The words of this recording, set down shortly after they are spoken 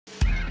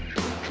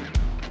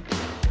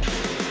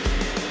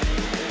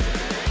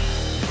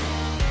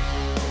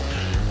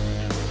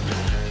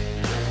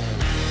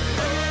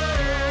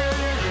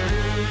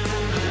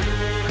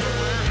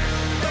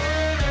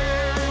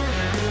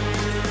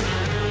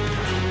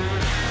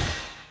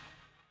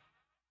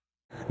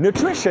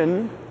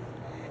Nutrition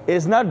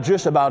is not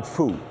just about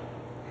food.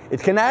 It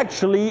can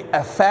actually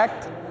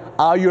affect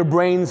how your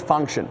brains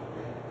function.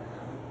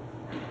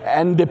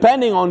 And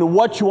depending on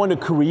what you want to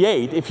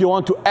create, if you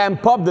want to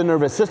amp up the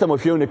nervous system or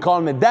if you want to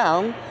calm it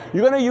down,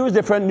 you're going to use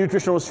different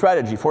nutritional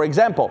strategy. For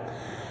example,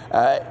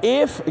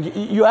 if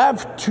you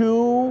have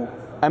two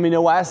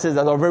amino acids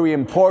that are very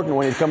important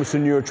when it comes to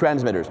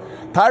neurotransmitters.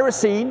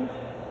 Tyrosine,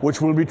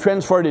 which will be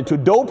transferred into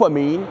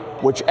dopamine,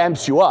 which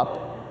amps you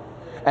up,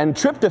 and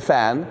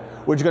tryptophan,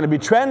 which is going to be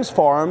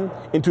transformed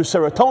into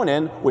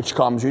serotonin, which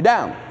calms you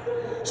down.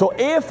 So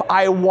if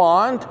I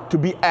want to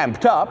be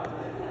amped up,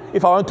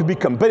 if I want to be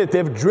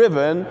competitive,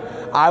 driven,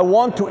 I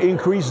want to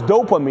increase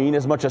dopamine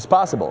as much as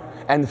possible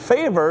and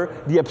favor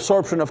the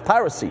absorption of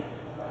tyrosine.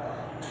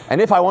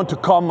 And if I want to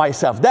calm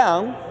myself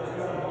down,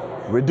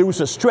 reduce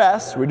the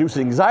stress, reduce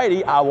the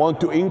anxiety, I want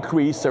to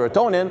increase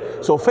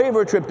serotonin, so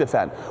favor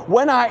tryptophan.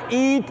 When I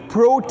eat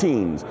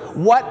proteins,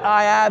 what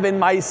I have in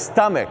my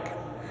stomach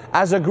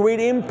has a great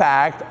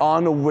impact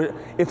on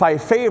if I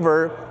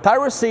favor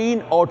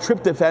tyrosine or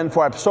tryptophan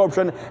for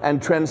absorption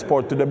and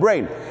transport to the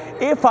brain.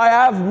 If I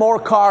have more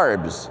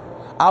carbs,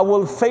 I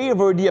will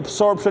favor the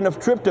absorption of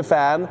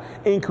tryptophan,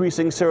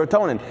 increasing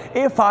serotonin.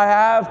 If I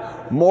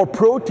have more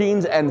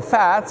proteins and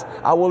fats,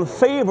 I will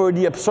favor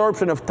the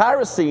absorption of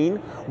tyrosine,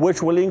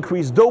 which will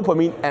increase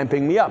dopamine,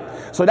 amping me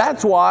up. So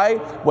that's why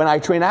when I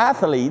train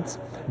athletes,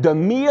 the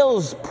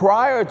meals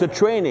prior to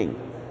training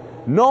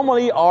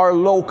normally are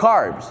low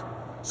carbs,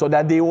 so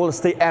that they will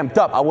stay amped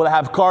up. I will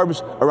have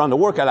carbs around the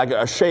workout, like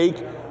a shake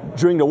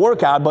during the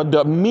workout, but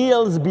the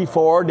meals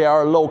before, they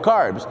are low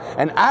carbs.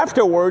 And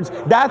afterwards,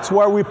 that's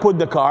where we put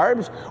the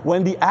carbs,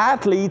 when the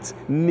athletes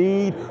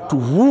need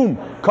to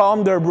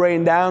calm their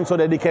brain down so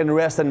that they can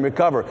rest and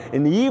recover.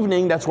 In the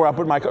evening, that's where I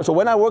put my carbs. So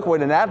when I work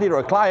with an athlete or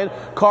a client,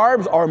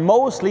 carbs are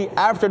mostly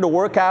after the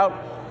workout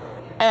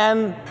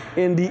and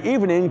in the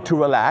evening to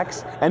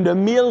relax. And the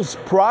meals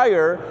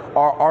prior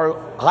are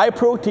high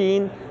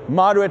protein,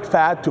 moderate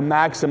fat to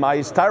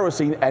maximize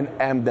tyrosine and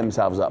amp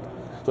themselves up.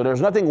 So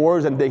there's nothing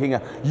worse than taking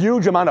a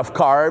huge amount of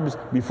carbs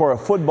before a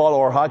football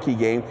or hockey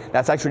game.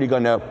 That's actually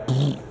going to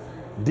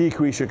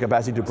decrease your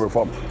capacity to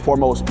perform for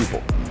most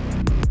people.